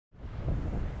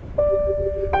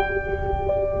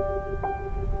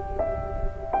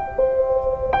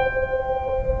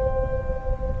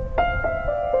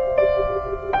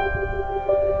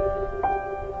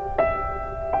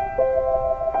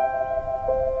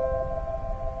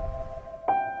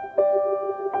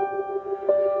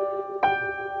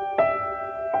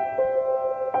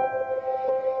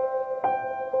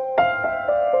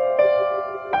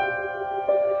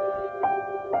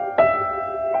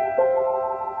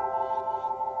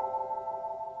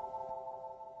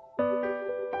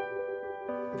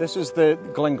This is the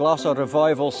Glenglassaugh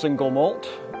Revival single malt.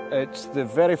 It's the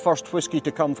very first whisky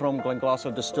to come from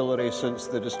Glenglassaugh Distillery since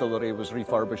the distillery was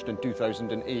refurbished in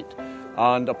 2008,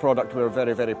 and a product we're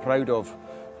very, very proud of.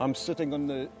 I'm sitting on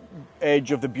the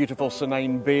edge of the beautiful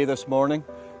Sinine Bay this morning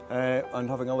and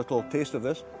having a little taste of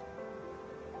this.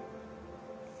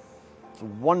 It's a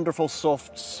wonderful,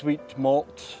 soft, sweet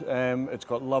malt. It's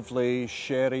got lovely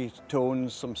sherry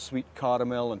tones, some sweet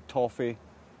caramel and toffee,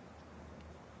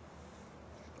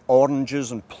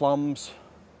 oranges and plums,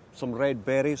 some red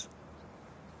berries,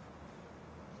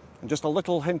 and just a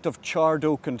little hint of charred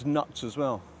oak and nuts as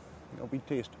well. A wee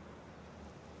taste.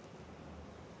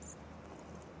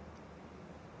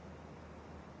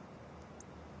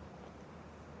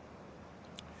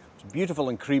 It's beautiful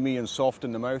and creamy and soft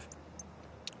in the mouth.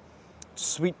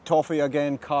 Sweet toffee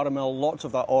again, caramel, lots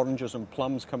of that oranges and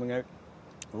plums coming out.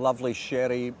 Lovely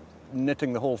sherry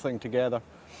knitting the whole thing together.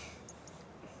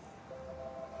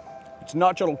 It's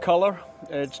natural colour,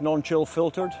 it's non-chill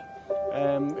filtered,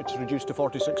 it's reduced to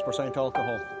 46%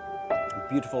 alcohol.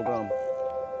 Beautiful dram.